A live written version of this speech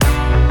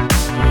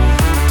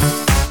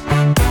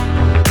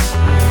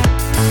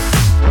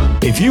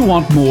If you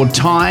want more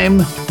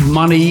time,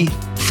 money,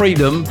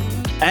 freedom,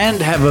 and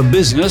have a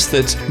business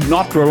that's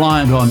not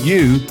reliant on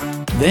you,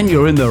 then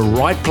you're in the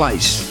right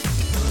place.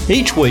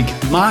 Each week,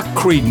 Mark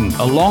Creedon,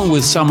 along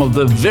with some of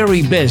the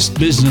very best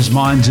business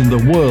minds in the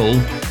world,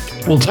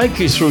 will take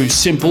you through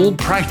simple,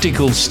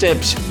 practical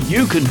steps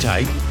you can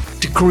take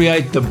to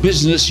create the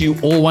business you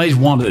always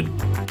wanted.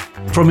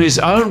 From his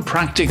own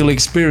practical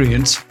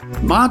experience,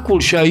 Mark will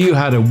show you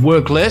how to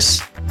work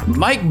less,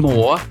 make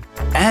more,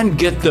 and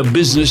get the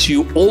business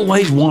you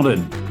always wanted,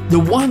 the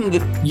one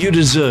that you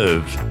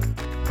deserve.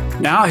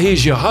 Now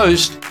here's your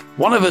host,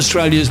 one of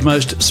Australia's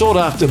most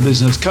sought-after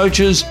business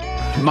coaches,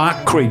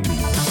 Mark Creedon.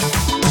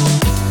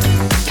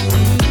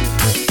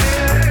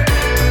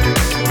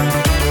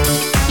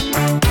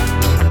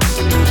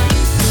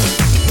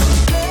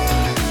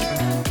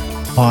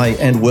 Hi,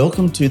 and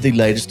welcome to the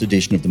latest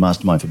edition of the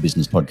Mastermind for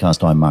Business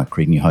podcast. I'm Mark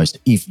Creedon, your host.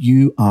 If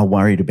you are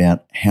worried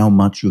about how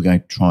much you're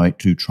going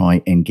to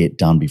try and get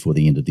done before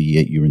the end of the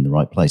year, you're in the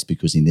right place,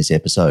 because in this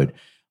episode,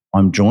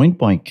 I'm joined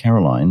by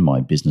Caroline, my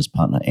business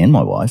partner and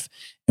my wife,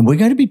 and we're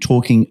going to be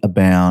talking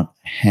about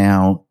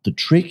how the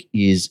trick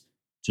is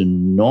to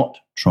not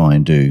try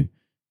and do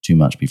too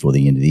much before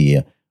the end of the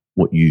year.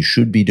 What you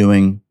should be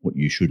doing, what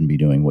you shouldn't be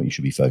doing, what you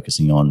should be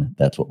focusing on.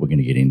 That's what we're going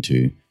to get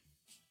into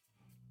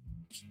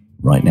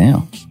right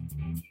now.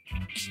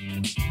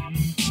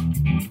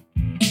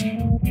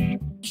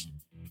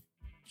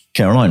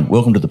 Caroline,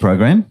 welcome to the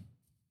program.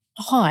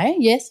 Hi,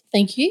 yes,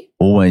 thank you.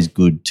 Always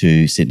good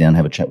to sit down and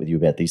have a chat with you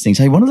about these things.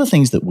 Hey, one of the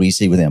things that we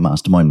see with our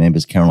mastermind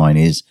members, Caroline,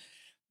 is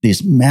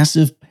this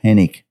massive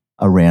panic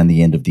around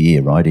the end of the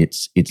year, right?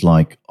 It's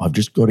like, I've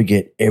just got to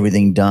get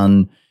everything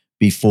done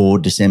before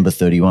December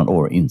 31,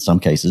 or in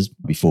some cases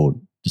before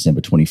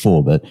December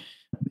 24, but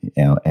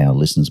our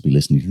listeners will be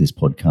listening to this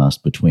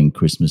podcast between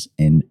Christmas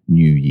and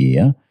New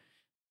Year.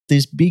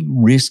 There's big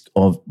risk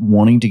of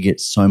wanting to get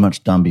so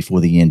much done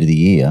before the end of the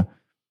year.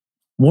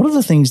 What are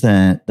the things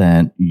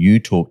that you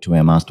talk to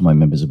our mastermind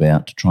members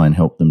about to try and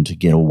help them to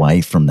get away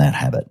from that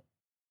habit?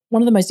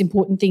 One of the most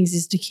important things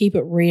is to keep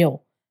it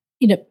real.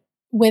 You know,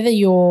 whether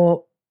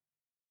you're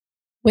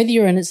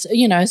in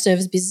a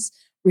service business,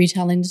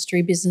 retail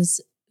industry business,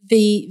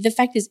 the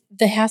fact is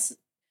the house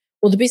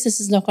or the business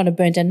is not going to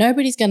burn down.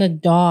 Nobody's going to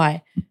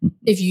die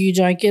if you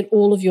don't get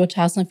all of your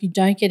tasks and if you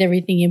don't get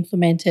everything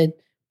implemented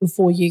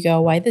before you go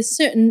away. There's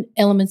certain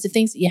elements of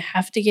things that you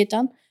have to get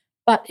done,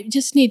 but you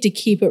just need to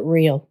keep it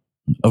real.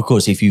 Of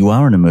course, if you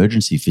are an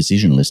emergency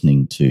physician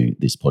listening to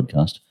this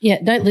podcast,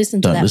 don't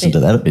listen to that. Don't listen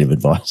to that bit of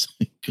advice,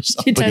 because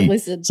don't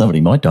listen.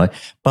 Somebody might die.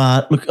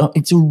 But look,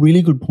 it's a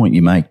really good point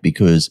you make,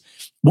 because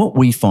what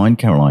we find,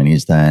 Caroline,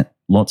 is that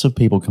lots of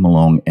people come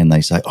along and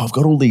they say, I've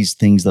got all these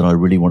things that I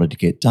really wanted to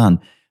get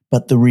done.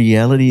 But the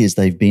reality is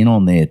they've been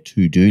on their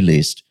to-do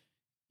list,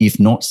 if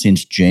not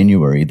since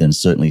January, then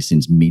certainly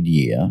since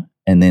mid-year.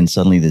 And then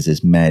suddenly there's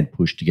this mad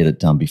push to get it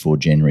done before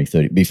December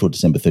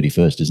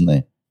 31st, isn't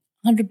there?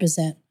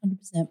 100%.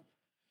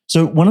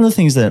 So one of the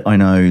things that I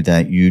know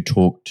that you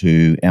talk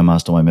to our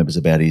mastermind members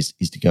about is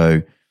to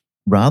go,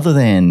 rather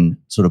than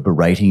sort of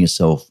berating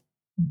yourself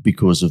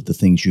because of the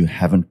things you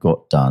haven't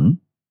got done,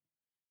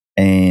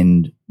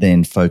 and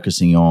then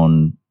focusing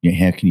on,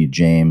 how can you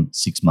jam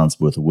 6 months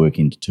worth of work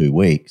into 2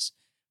 weeks,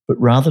 but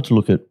rather to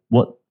look at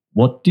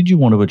what did you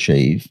want to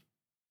achieve,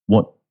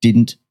 what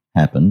didn't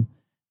happen,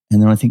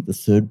 and then I think the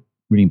third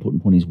really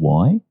important point is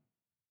why.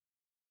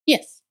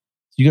 Yes.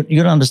 You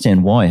got to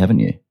understand why, haven't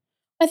you?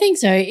 I think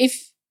so.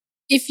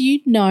 If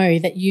you know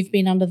that you've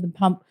been under the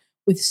pump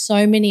with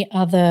so many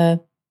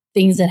other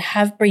things that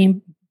have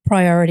been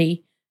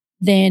priority,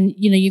 then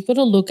you've got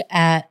to look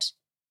at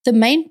the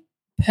main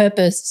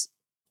purpose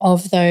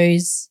of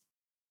those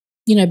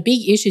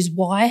big issues.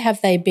 Why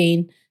have they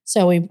been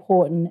so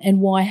important,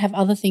 and why have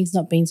other things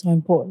not been so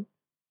important?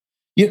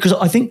 Yeah, because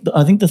I think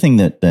the thing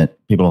that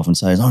people often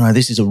say is, oh no,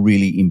 this is a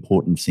really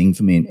important thing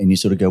for me, and you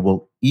sort of go,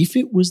 well, if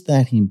it was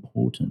that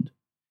important,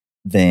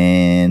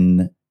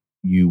 then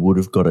you would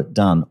have got it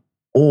done,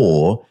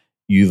 or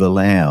you've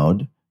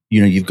allowed,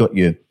 you've got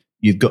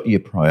your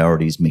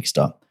priorities mixed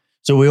up.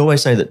 So we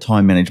always say that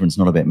time management is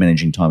not about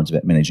managing time; it's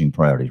about managing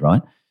priorities,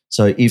 right?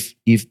 So if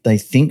they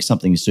think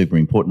something is super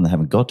important and they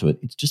haven't got to it,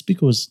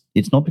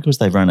 it's not because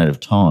they've run out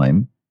of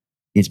time,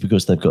 it's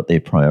because they've got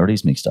their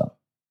priorities mixed up.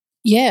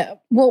 Yeah.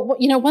 Well,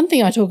 one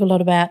thing I talk a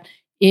lot about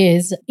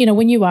is,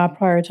 when you are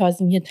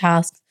prioritizing your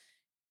tasks,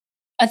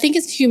 I think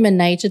it's human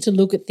nature to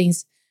look at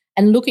things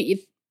and look at your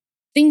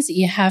things that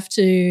you have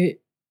to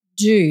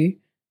do.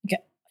 Go,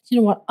 you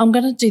know what? I'm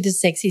going to do the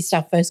sexy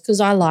stuff first because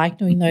I like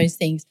doing those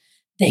things.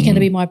 They're going to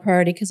be my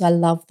priority because I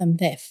love them.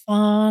 They're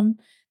fun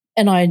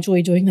and I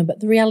enjoy doing them.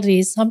 But the reality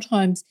is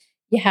sometimes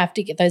you have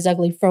to get those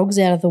ugly frogs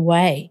out of the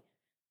way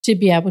to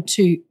be able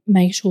to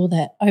make sure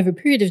that over a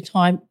period of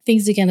time,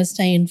 things are going to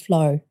stay in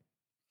flow.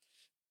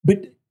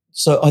 But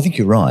so I think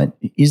you're right.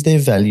 Is there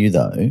value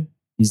though?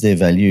 Is there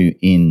value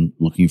in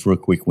looking for a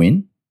quick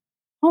win?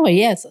 Oh,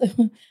 yes.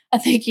 I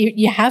think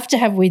you have to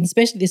have wins,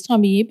 especially this time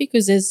of year,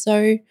 because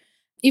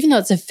even though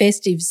it's a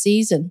festive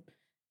season,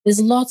 there's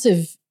lots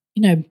of,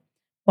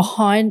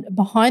 behind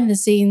the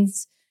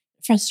scenes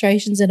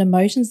frustrations and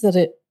emotions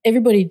that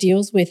everybody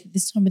deals with at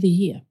this time of the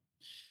year.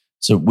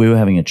 So we were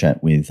having a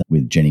chat with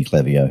Jenny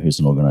Clavio, who's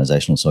an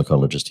organisational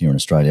psychologist here in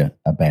Australia,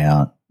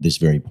 about this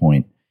very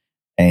point.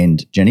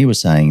 And Jenny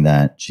was saying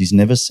that she's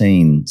never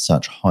seen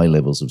such high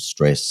levels of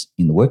stress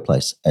in the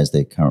workplace as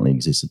there currently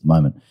exists at the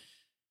moment.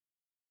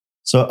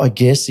 So I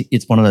guess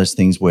it's one of those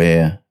things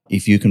where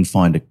if you can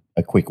find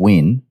a quick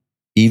win,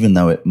 even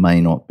though it may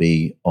not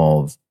be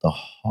of the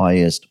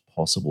highest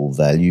possible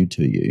value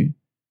to you,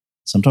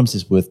 sometimes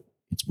it's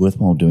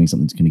worthwhile doing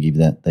something that's going to give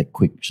you that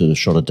quick sort of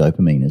shot of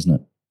dopamine, isn't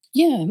it?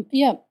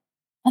 Yeah.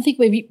 I think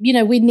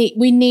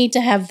we need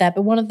to have that,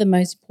 but one of the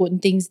most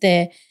important things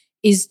there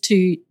is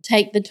to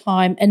take the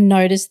time and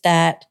notice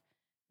that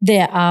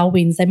there are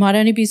wins. They might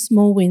only be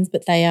small wins,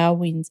 but they are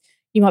wins.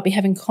 You might be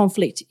having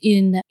conflict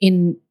in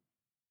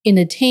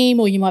a team,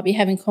 or you might be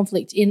having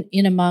conflict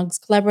in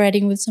amongst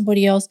collaborating with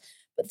somebody else.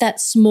 But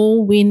that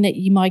small win that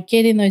you might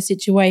get in those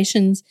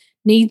situations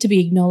need to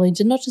be acknowledged,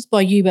 and not just by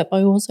you, but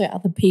by also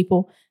other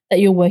people that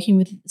you're working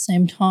with at the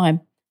same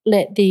time.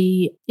 Let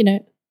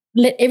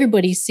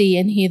everybody see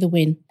and hear the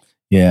win.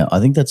 Yeah, I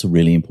think that's a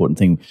really important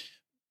thing.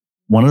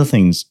 One of the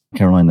things,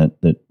 Caroline,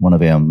 that one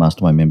of our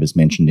mastermind members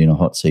mentioned in a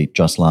hot seat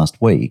just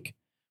last week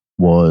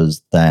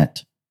was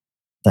that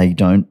they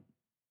don't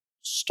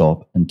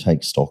stop and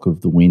take stock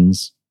of the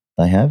wins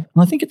they have.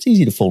 And I think it's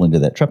easy to fall into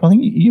that trap. I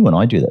think you and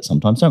I do that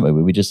sometimes, don't we?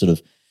 We just sort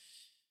of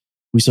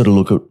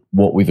look at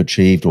what we've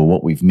achieved or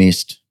what we've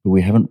missed, but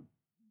we don't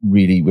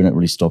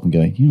really stop and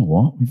go, you know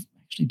what, we've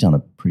actually done a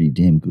pretty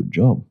damn good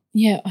job.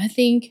 Yeah, I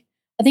think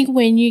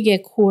when you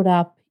get caught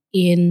up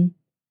in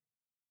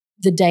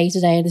the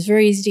day-to-day, and it's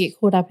very easy to get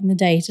caught up in the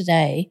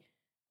day-to-day,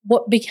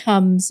 what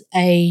becomes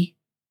a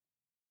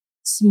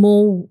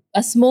small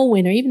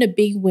win or even a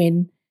big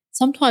win,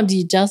 sometimes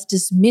you just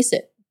dismiss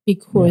it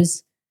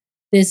because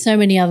there's so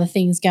many other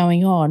things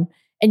going on.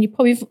 And you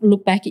probably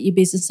look back at your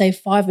business, say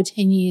 5 or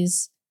 10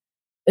 years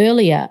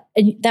earlier,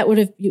 and that would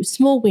have, your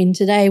small win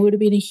today would have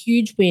been a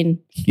huge win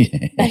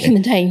back in the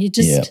day. And you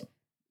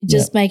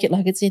just make it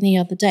like it's any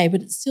other day,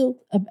 but it's still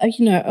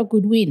a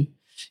good win.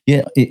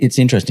 Yeah, it's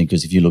interesting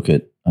because if you look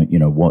at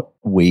what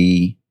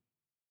we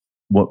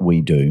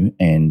do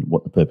and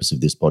what the purpose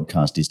of this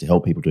podcast is to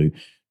help people do,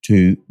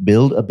 to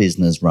build a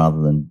business rather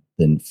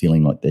than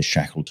feeling like they're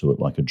shackled to it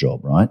like a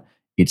job, right?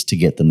 It's to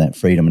get them that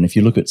freedom. And if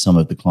you look at some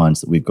of the clients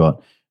that we've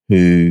got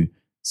who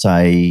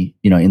say,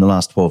 in the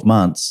last 12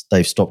 months,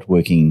 they've stopped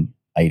working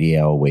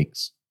 80-hour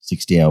weeks,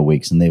 60-hour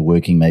weeks, and they're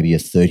working maybe a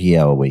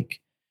 30-hour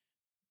week.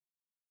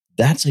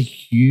 That's a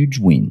huge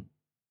win.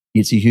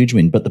 It's a huge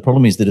win. But the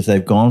problem is that if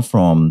they'd gone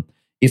from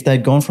an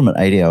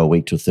 80-hour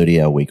week to a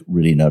 30-hour week,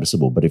 really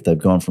noticeable. But if they've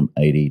gone from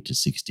 80 to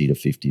 60 to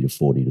 50 to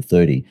 40 to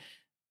 30,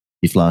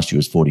 if last year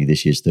was 40,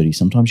 this year's 30,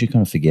 sometimes you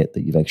kind of forget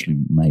that you've actually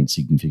made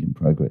significant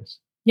progress.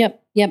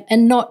 Yep.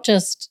 And not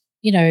just,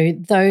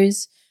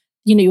 those,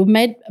 you've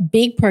made a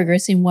big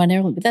progress in one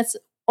area, but that's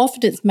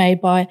often it's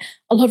made by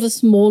a lot of the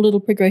small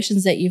little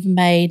progressions that you've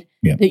made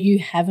that you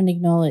haven't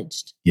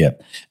acknowledged. Yeah.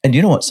 And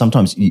you know what?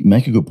 Sometimes you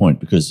make a good point,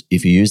 because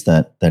if you use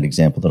that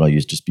example that I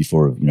used just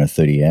before of,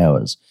 30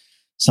 hours,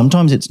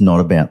 sometimes it's not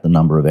about the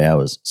number of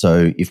hours.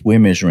 So if we're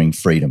measuring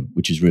freedom,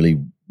 which is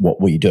really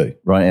what we do,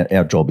 right?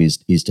 Our job is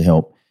to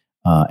help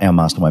our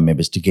mastermind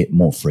members to get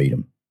more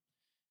freedom.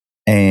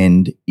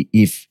 And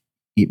if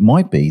it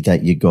might be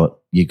that you got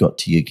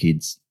to your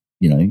kids,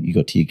 you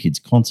got to your kids'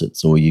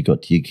 concerts, or you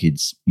got to your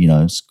kids',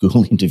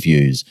 school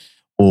interviews,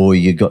 or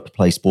you got to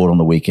play sport on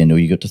the weekend, or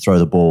you got to throw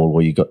the ball,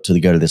 or you got to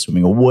go to their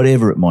swimming, or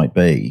whatever it might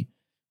be,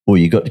 or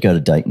you got to go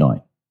to date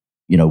night,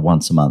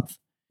 once a month.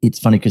 It's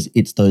funny because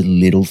it's those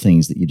little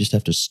things that you just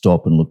have to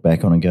stop and look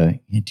back on and go,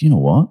 yeah, do you know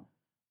what?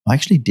 I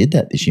actually did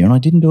that this year and I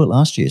didn't do it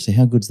last year. So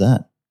how good's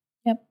that?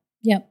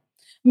 Yep.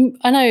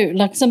 I know,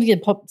 like, something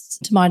that pops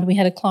to mind, we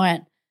had a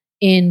client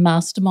in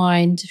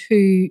Mastermind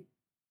who,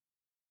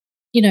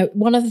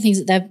 one of the things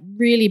that they've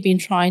really been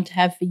trying to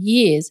have for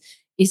years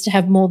is to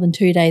have more than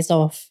 2 days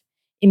off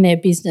in their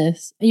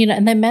business,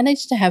 and they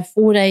managed to have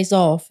 4 days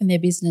off in their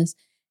business,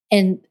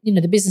 and,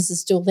 the business is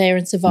still there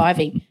and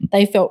surviving.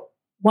 They felt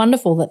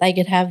wonderful that they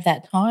could have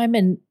that time,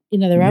 and,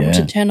 they're able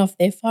to turn off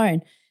their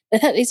phone.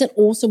 But that is an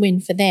awesome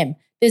win for them.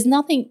 There's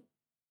nothing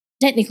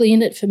technically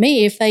in it for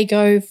me if they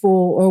go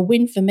or a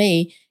win for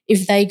me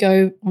if they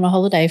go on a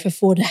holiday for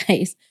 4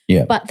 days.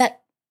 Yeah. But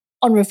that,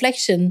 on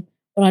reflection,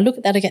 when I look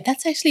at that, I go,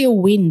 that's actually a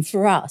win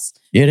for us.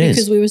 Yeah, it is.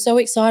 Because we were so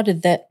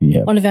excited that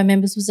one of our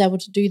members was able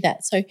to do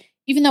that. So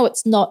even though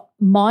it's not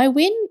my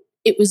win,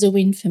 it was a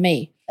win for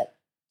me. That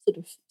sort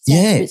of sounds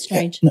a bit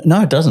strange.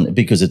 No, it doesn't,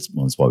 because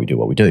that's why we do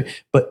what we do.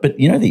 But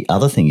the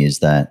other thing is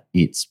that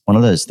it's one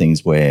of those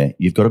things where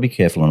you've got to be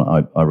careful.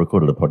 And I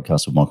recorded a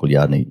podcast with Michael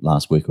Yardney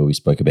last week where we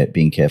spoke about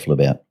being careful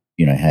about,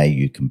 how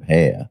you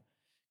compare.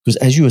 Because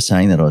as you were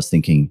saying that, I was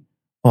thinking,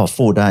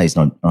 4 days,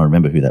 and I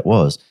remember who that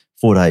was.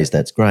 4 days,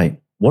 that's great.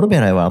 What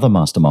about our other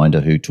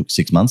masterminder who took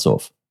 6 months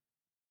off?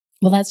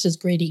 Well, that's just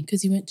greedy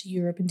because he went to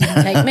Europe and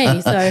didn't take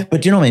me. So,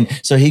 but do you know what I mean?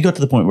 So he got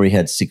to the point where he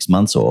had 6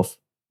 months off,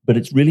 but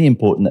it's really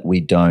important that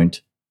we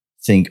don't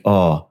think,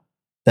 oh,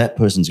 that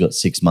person's got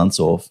 6 months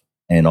off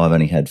and I've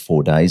only had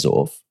 4 days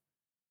off,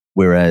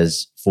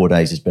 whereas 4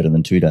 days is better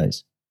than 2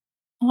 days.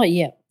 Oh,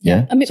 yeah.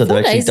 Yeah. I mean, So 4 they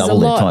actually days is a double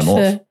their lot time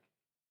off. for,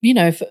 you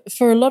know,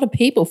 for a lot of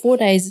people. 4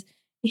 days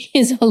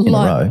is a In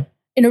lot. a row.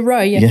 In a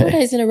row, yeah. Yeah. 4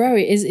 days in a row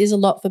is a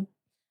lot for,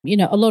 you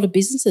know, a lot of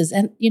businesses.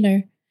 And, you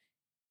know,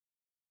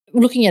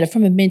 looking at it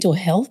from a mental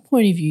health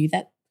point of view,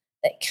 that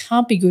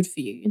can't be good for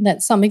you. And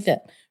that's something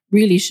that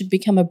really should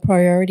become a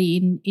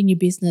priority in your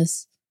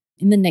business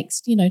in the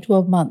next,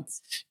 12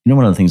 months. You know,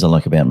 one of the things I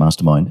like about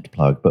Mastermind, to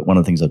plug, but one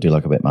of the things I do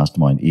like about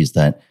Mastermind is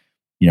that,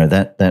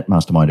 that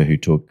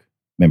masterminder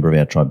member of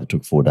our tribe that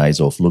took 4 days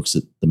off, looks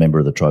at the member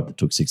of the tribe that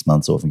took 6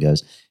 months off and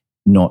goes,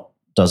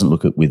 doesn't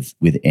look at it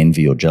with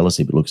envy or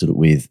jealousy, but looks at it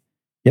with,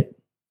 yep,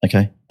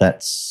 okay,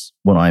 that's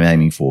what I'm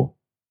aiming for.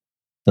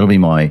 That'll be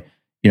my,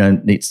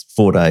 it's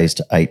 4 days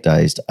to 8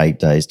 days to 8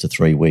 days to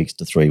 3 weeks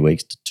to 3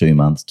 weeks to 2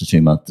 months to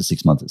 2 months to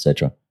 6 months,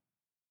 etc.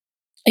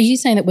 Are you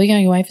saying that we're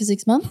going away for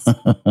 6 months?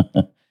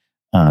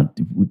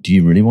 Do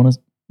you really want to?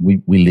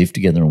 We live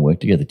together and work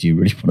together. Do you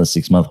really want a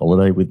 6-month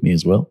holiday with me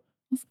as well?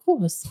 Of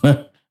course.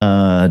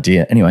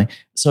 Dear. Anyway,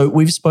 so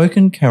we've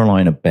spoken,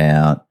 Caroline,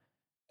 about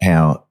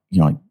how,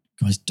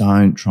 guys,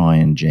 don't try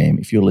and jam.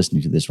 If you're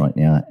listening to this right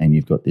now and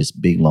you've got this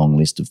big, long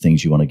list of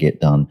things you want to get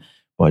done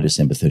by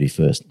December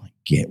 31st,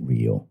 get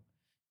real,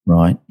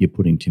 right? You're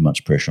putting too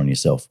much pressure on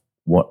yourself.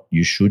 What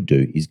you should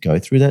do is go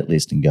through that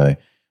list and go,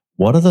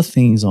 what are the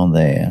things on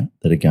there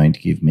that are going to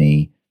give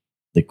me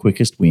the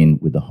quickest win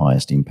with the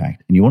highest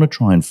impact? And you want to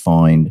try and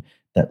find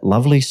that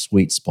lovely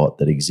sweet spot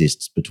that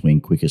exists between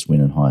quickest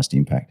win and highest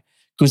impact.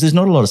 Because there's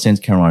not a lot of sense,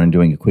 Caroline, in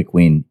doing a quick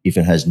win if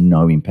it has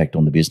no impact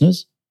on the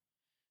business.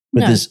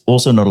 But there's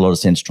also not a lot of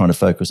sense trying to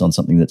focus on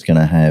something that's going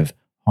to have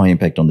high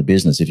impact on the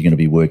business if you're going to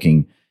be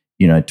working,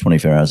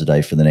 24 hours a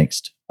day for the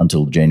next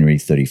until December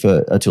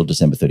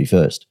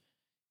 31st.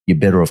 You're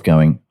better off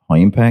going high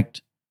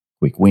impact,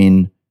 quick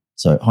win.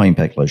 So high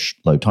impact,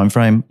 low time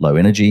frame, low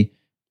energy.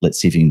 Let's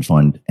see if you can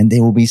find, and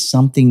there will be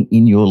something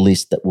in your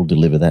list that will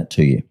deliver that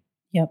to you.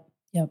 Yep.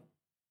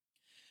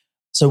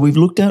 So we've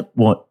looked at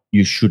what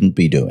you shouldn't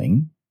be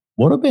doing.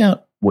 What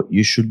about what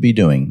you should be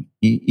doing?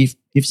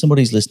 If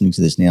somebody's listening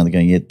to this now, they're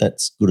going, yeah,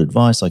 that's good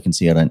advice. I can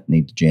see I don't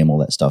need to jam all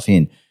that stuff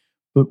in.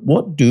 But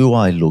what do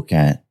I look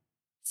at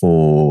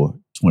for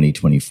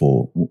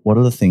 2024? What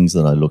are the things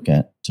that I look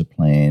at to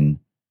plan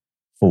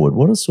forward?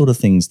 What are sort of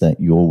things that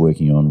you're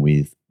working on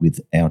with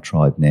our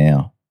tribe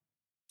now?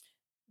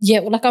 Yeah,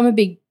 well, I'm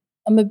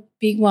a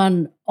big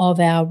one of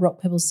our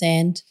rock, pebble,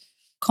 sand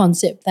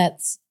concept.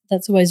 That's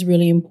always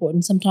really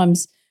important.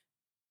 Sometimes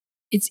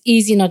it's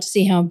easy not to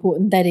see how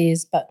important that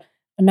is, but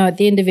I know at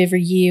the end of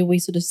every year we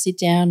sort of sit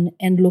down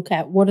and look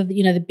at what are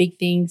the big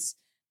things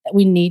that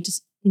we need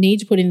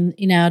to put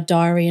in our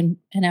diary and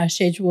our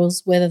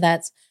schedules, whether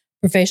that's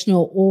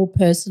professional or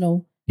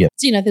personal. Yep.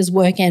 So, there's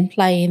work and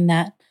play in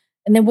that.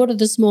 And then what are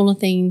the smaller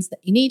things that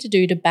you need to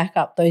do to back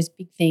up those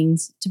big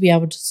things to be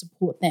able to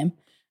support them?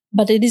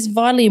 But it is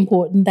vitally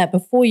important that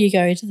before you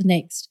go to the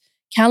next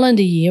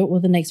calendar year or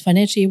the next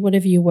financial year,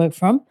 whatever you work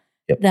from,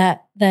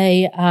 that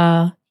they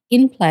are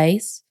in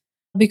place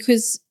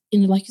because,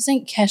 like you're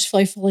saying, cash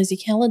flow follows your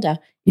calendar.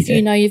 If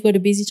you know you've got a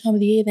busy time of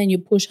the year, then you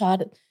push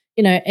hard,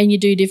 and you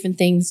do different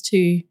things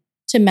to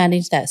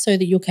manage that so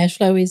that your cash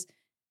flow is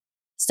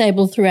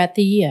stable throughout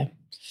the year.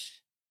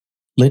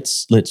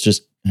 Let's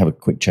just have a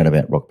quick chat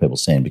about rock, pebble,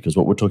 sand, because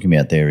what we're talking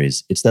about there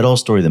is it's that old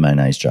story of the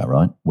mayonnaise jar,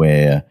 right?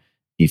 Where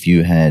if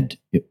you had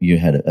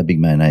a big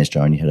mayonnaise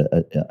jar and you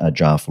had a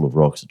jar full of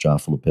rocks, a jar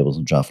full of pebbles,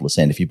 and a jar full of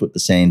sand, if you put the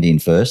sand in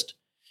first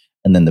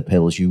and then the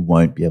pebbles, you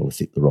won't be able to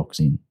fit the rocks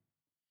in.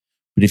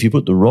 But if you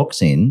put the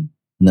rocks in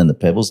and then the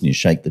pebbles and you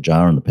shake the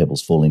jar and the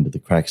pebbles fall into the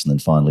cracks and then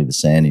finally the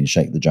sand and you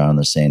shake the jar and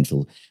the sand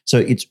fills.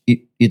 So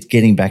it's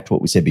getting back to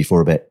what we said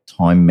before about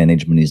time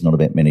management is not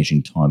about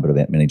managing time but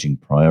about managing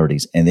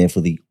priorities and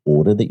therefore the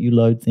order that you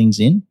load things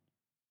in.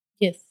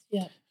 Yes,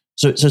 yeah.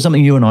 So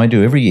something you and I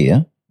do every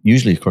year,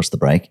 usually across the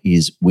break,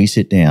 is we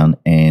sit down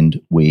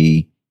and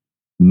we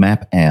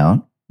map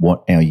out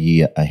what our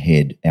year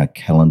ahead, our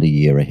calendar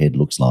year ahead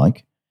looks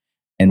like.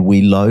 And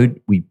we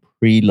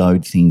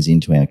preload things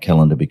into our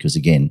calendar because,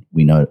 again,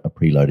 we know a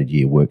preloaded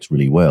year works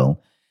really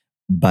well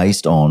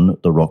based on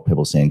the rock,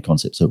 pebble, sand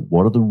concept. So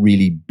what are the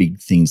really big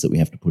things that we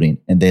have to put in?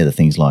 And they're the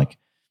things like,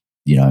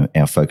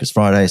 our Focus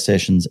Friday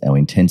sessions, our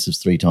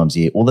intensives 3 times a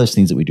year, all those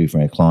things that we do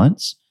for our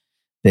clients.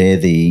 They're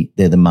the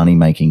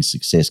money-making,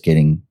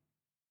 success-getting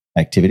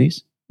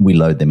activities. We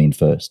load them in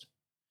first.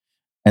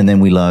 And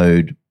then we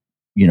load,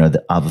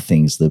 the other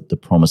things, the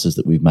promises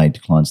that we've made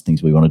to clients,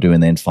 things we want to do.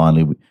 And then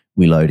finally,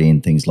 we load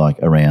in things like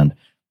around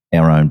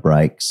our own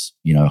breaks,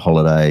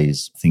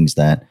 holidays, things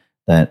that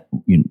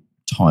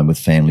time with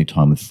family,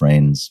 time with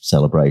friends,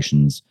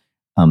 celebrations,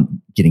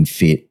 getting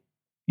fit,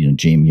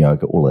 gym,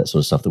 yoga, all that sort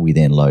of stuff that we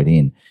then load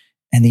in.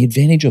 And the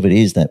advantage of it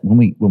is that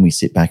when we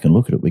sit back and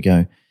look at it, we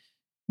go,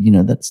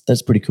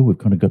 that's pretty cool. We've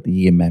kind of got the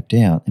year mapped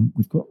out and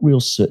we've got real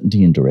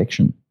certainty and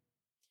direction.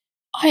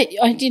 I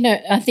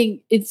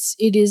think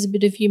it is a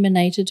bit of human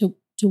nature to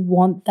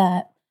want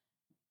that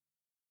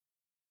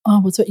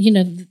so,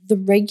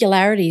 the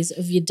regularities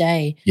of your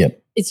day.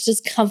 Yep. It's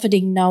just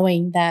comforting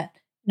knowing that,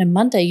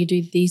 Monday you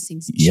do these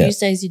things, Yep.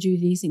 Tuesdays you do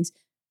these things.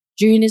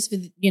 June is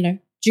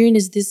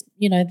this,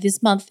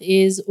 this month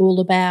is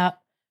all about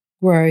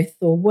growth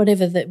or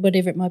whatever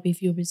it might be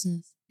for your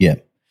business. Yeah.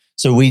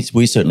 So we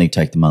certainly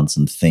take the months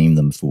and theme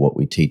them for what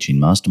we teach in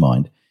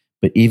Mastermind.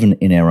 But even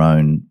in our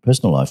own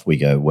personal life, we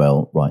go,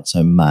 well, right,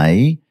 so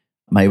May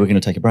we're going to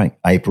take a break.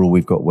 April,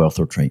 we've got Wealth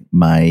Retreat.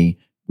 May,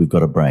 we've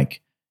got a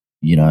break.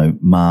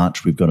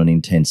 March, we've got an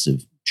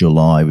intensive.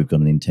 July, we've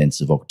got an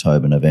intensive.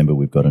 October, November,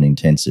 we've got an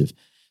intensive.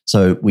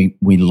 So we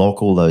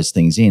lock all those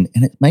things in,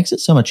 and it makes it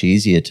so much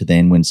easier to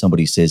then when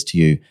somebody says to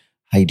you,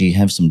 hey, do you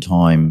have some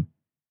time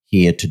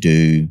here to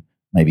do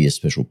maybe a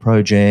special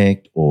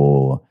project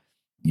or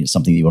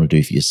something that you want to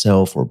do for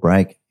yourself or a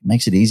break? It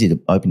makes it easier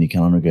to open your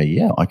calendar and go,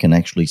 yeah, I can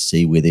actually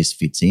see where this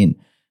fits in.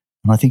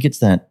 And I think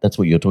that's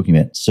what you're talking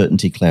about,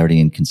 certainty,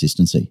 clarity, and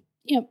consistency.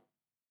 Yep.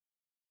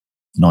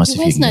 Nice You if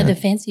you always can know go, the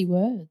fancy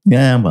words.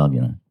 yeah, well,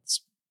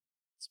 it's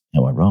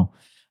how I roll.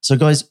 So,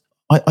 guys,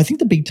 I think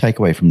the big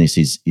takeaway from this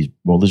is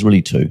there's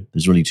really two.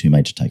 There's really two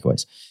major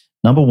takeaways.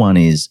 Number one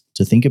is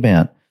to think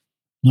about,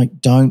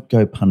 don't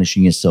go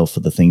punishing yourself for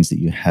the things that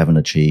you haven't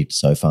achieved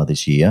so far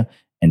this year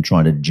and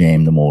try to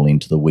jam them all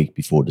into the week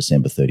before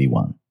December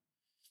 31.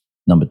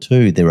 Number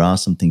two, there are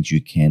some things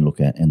you can look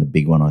at, and the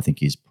big one I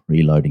think is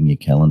preloading your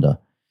calendar.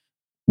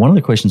 One of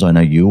the questions I know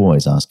you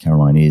always ask,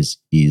 Caroline, is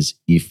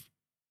if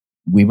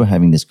we were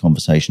having this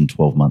conversation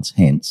 12 months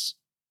hence,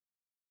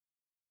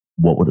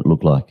 what would it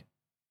look like?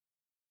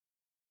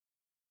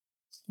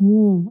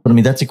 Mm. But I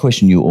mean, that's a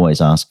question you always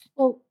ask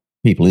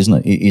people,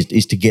 isn't it?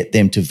 Is to get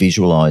them to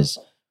visualize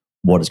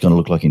what it's going to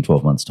look like in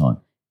 12 months' time.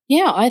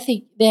 Yeah, I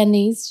think there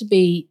needs to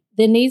be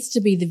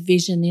the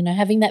vision.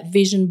 Having that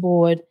vision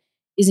board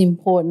is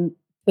important,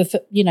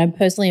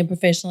 personally and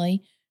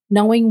professionally.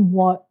 Knowing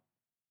what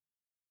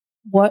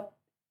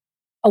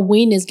a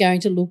win is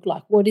going to look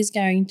like, what is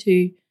going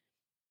to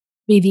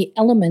be the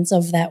elements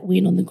of that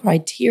win, and the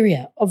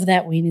criteria of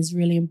that win is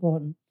really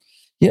important.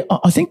 Yeah,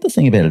 I think the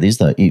thing about it is,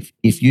 though,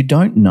 if you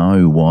don't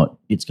know what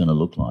it's going to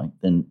look like,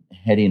 then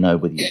how do you know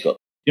whether you've got?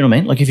 You know what I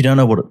mean? Like if you don't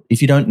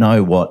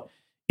know what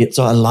it's.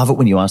 I love it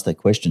when you ask that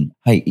question.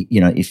 Hey,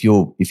 if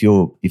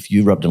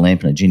you rubbed a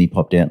lamp and a genie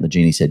popped out and the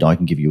genie said, "I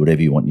can give you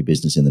whatever you want in your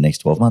business in the next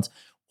 12 months,"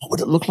 what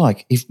would it look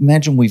like?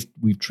 Imagine we've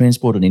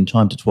transported in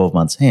time to 12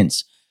 months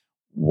hence.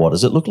 What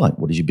does it look like?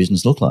 What does your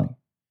business look like?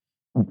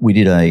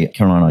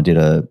 Caroline and I did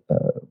a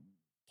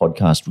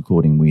podcast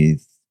recording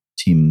with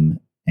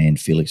Tim and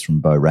Felix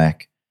from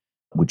Borac,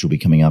 which will be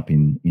coming up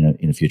in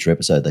a future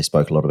episode. They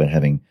spoke a lot about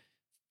having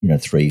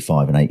 3,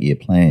 5, and 8 year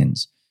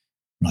plans.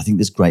 And I think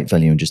there's great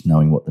value in just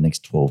knowing what the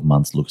next 12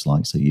 months looks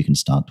like so you can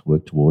start to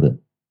work toward it.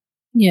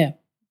 Yeah.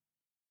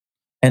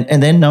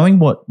 And then knowing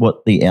what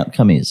the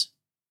outcome is.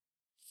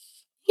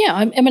 Yeah,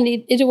 I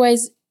mean, it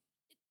always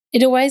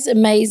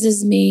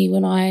amazes me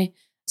when I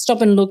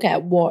stop and look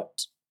at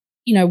what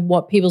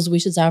people's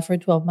wishes are for a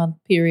 12-month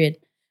period.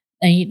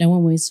 And,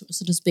 when we're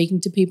sort of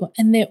speaking to people,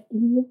 and they're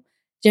all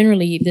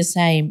generally the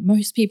same.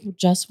 Most people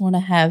just want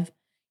to have,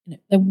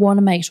 they want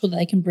to make sure that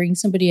they can bring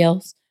somebody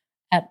else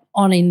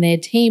on in their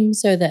team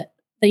so that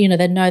they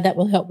know that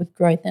will help with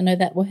growth. They know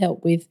that will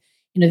help with,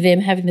 them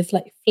having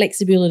the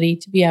flexibility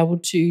to be able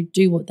to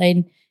do what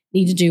they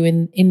need to do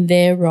in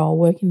their role,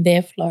 work in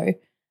their flow.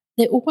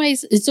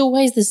 It's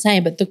always the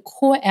same, but the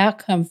core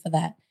outcome for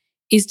that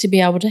is to be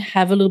able to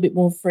have a little bit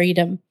more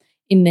freedom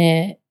in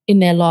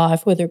their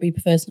life, whether it be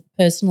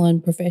personal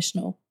and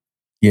professional.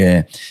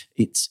 Yeah,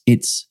 it's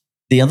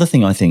the other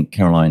thing I think,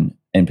 Caroline,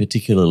 and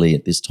particularly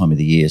at this time of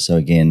the year. So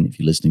again, if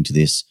you're listening to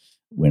this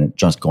when it's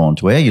just gone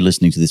to air, you're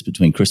listening to this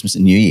between Christmas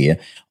and New Year.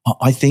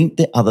 I think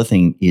the other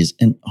thing is,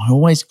 and I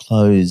always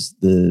close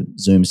the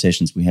Zoom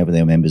sessions we have with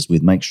our members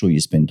with, make sure you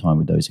spend time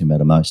with those who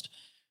matter most.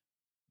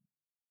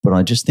 But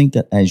I just think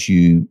that as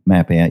you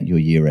map out your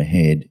year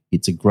ahead,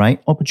 it's a great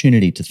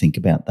opportunity to think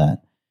about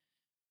that.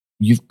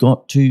 You've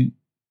got to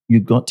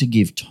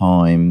give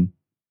time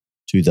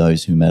to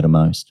those who matter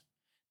most.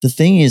 The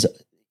thing is,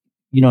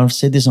 I've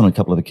said this on a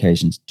couple of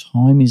occasions,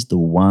 time is the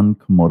one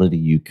commodity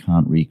you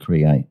can't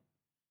recreate,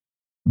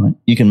 right?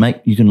 You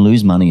can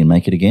lose money and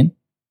make it again.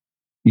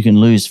 You can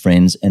lose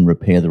friends and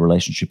repair the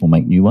relationship or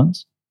make new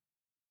ones.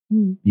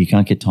 Mm. You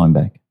can't get time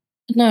back.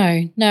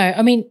 No.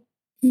 I mean,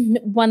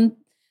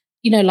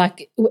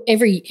 like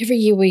every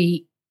year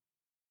we,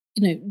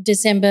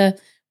 December,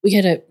 we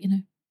get a,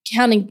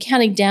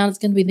 counting down, it's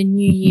going to be the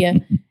new year.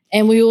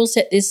 And we all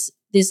set this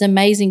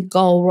amazing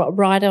goal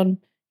right on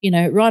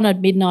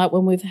midnight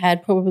when we've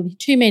had probably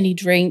too many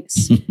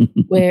drinks.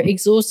 We're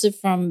exhausted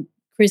from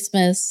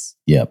Christmas.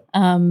 Yep.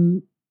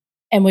 And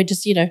we're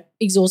just,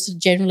 exhausted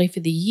generally for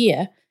the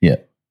year. Yeah.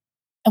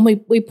 And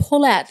we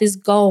pull out this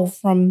goal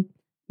from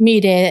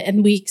midair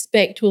and we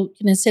expect to,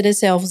 set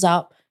ourselves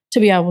up to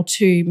be able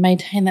to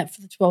maintain that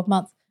for the 12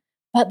 months.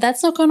 But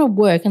that's not going to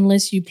work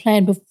unless you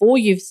plan before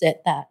you've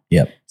set that.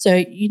 Yep. So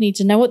you need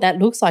to know what that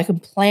looks like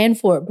and plan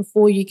for it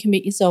before you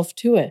commit yourself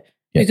to it,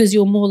 yep. because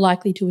you're more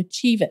likely to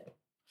achieve it.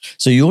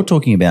 So you're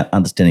talking about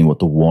understanding what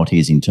the what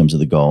is in terms of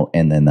the goal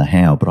and then the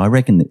how. But I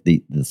reckon that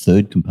the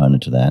third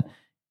component to that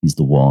is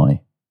the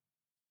why.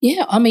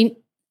 Yeah. I mean,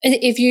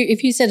 if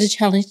you set a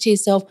challenge to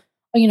yourself,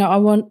 you know, I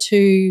want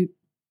to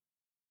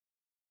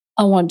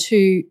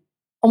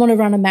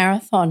run a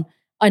marathon.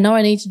 I know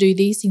I need to do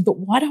these things, but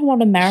why do I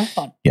want a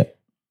marathon? Yep.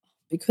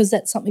 Because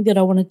that's something that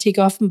I want to tick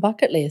off my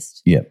bucket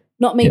list. Yep.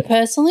 Not me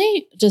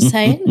personally, just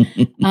saying.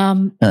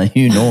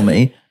 You nor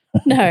me.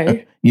 No.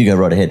 You go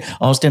right ahead.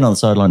 I'll stand on the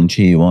sideline and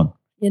cheer you on.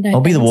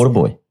 I'll be the water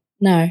boy.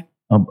 No.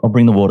 I'll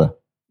bring the water.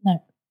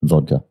 No.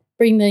 Vodka.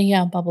 Bring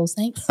the bubbles,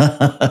 thanks.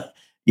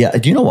 Yeah.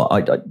 Do you know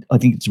what? I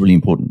think it's really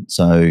important.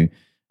 So,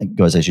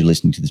 guys, as you're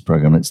listening to this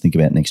program, let's think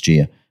about next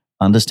year.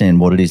 Understand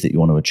what it is that you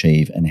want to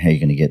achieve and how you're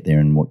going to get there.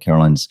 And what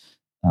Caroline's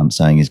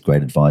saying is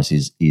great advice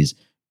is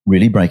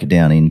really break it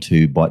down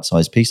into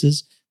bite-sized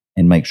pieces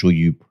and make sure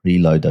you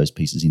preload those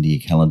pieces into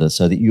your calendar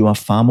so that you are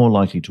far more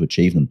likely to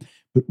achieve them.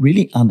 But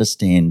really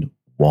understand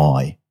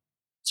why.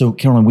 So,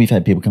 Caroline, we've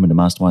had people come into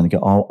Mastermind and go,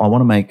 "Oh, I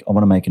want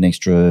to make an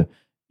extra,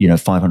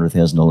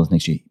 $500,000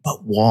 next year."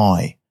 But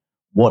why?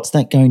 What's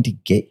that going to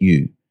get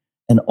you?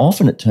 And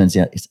often it turns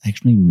out it's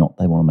actually not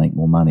they want to make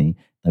more money.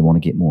 They want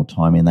to get more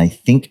time, and they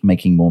think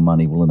making more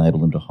money will enable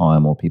them to hire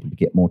more people to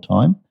get more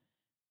time.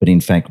 But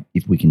in fact,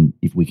 if we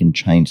can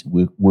change,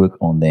 work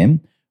on their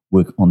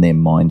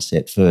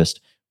mindset first,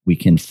 we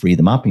can free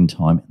them up in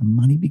time, and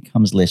money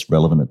becomes less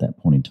relevant at that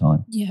point in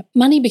time. Yeah,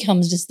 money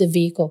becomes just the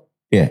vehicle.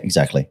 Yeah,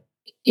 exactly.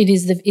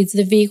 It's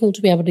the vehicle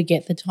to be able to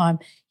get the time.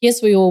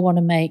 Yes, we all want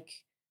to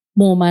make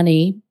more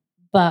money,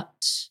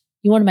 but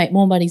you want to make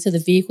more money so the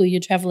vehicle you're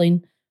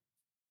traveling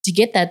to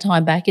get that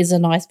time back is a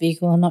nice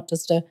vehicle and not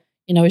just a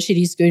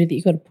shitty scooter that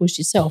you've got to push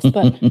yourself.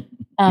 But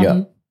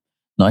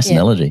Nice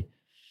analogy.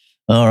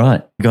 All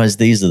right, guys,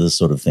 these are the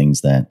sort of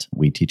things that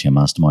we teach our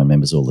mastermind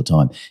members all the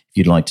time. If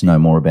you'd like to know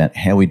more about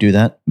how we do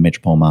that,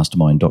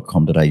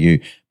 metropolemastermind.com.au.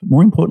 But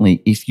more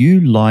importantly, if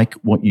you like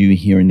what you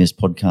hear in this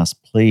podcast,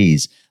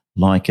 please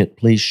like it.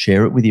 Please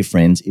share it with your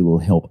friends. It will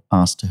help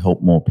us to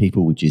help more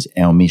people, which is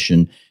our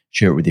mission.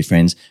 Share it with your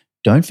friends.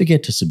 Don't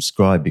forget to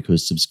subscribe,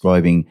 because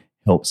subscribing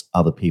helps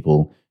other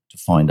people to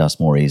find us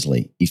more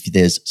easily. If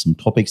there's some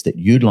topics that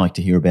you'd like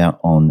to hear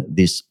about on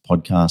this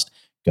podcast,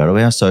 go to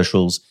our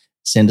socials,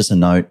 send us a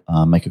note,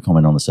 make a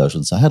comment on the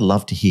socials. So I'd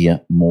love to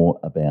hear more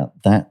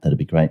about that. That'd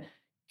be great.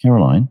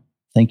 Caroline,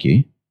 thank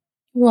you.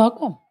 You're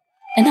welcome.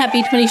 And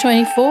happy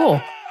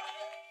 2024.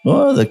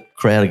 Oh, the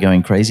crowd are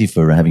going crazy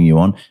for having you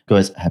on.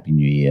 Guys, happy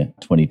New Year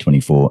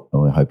 2024.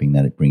 We're hoping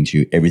that it brings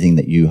you everything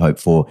that you hope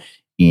for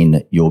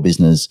in your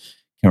business.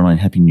 Caroline,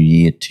 happy New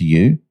Year to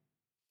you.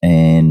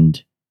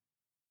 And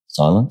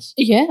silence?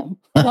 Yeah.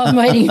 Well, I'm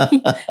waiting.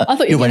 I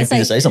thought you were waiting for me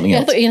to say something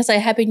else. I thought you were going to say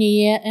Happy New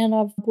Year, and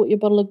I've bought you a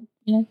bottle of,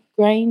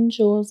 Grange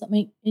or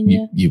something in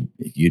you.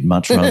 You'd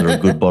much rather a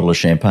good bottle of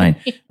champagne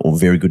or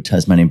very good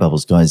Tasmanian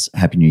bubbles. Guys,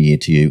 Happy New Year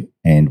to you,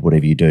 and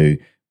whatever you do,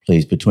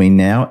 please, between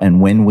now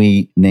and when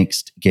we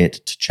next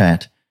get to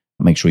chat,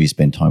 make sure you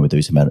spend time with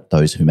those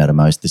who matter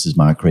most. This is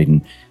Mark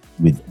Creedon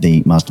with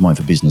the Mastermind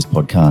for Business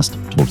podcast.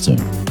 Talk soon.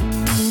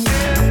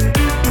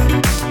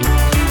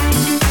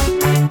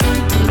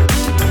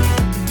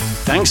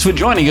 Thanks for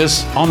joining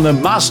us on the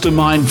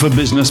Mastermind for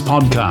Business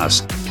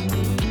podcast.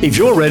 If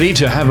you're ready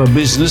to have a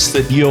business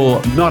that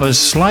you're not a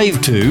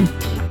slave to,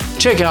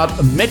 check out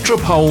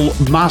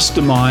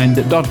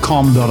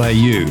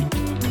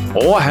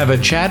metropolemastermind.com.au or have a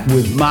chat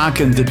with Mark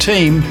and the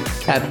team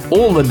at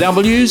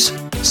allthews,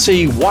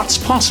 see what's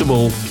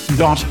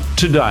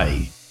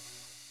possible.today.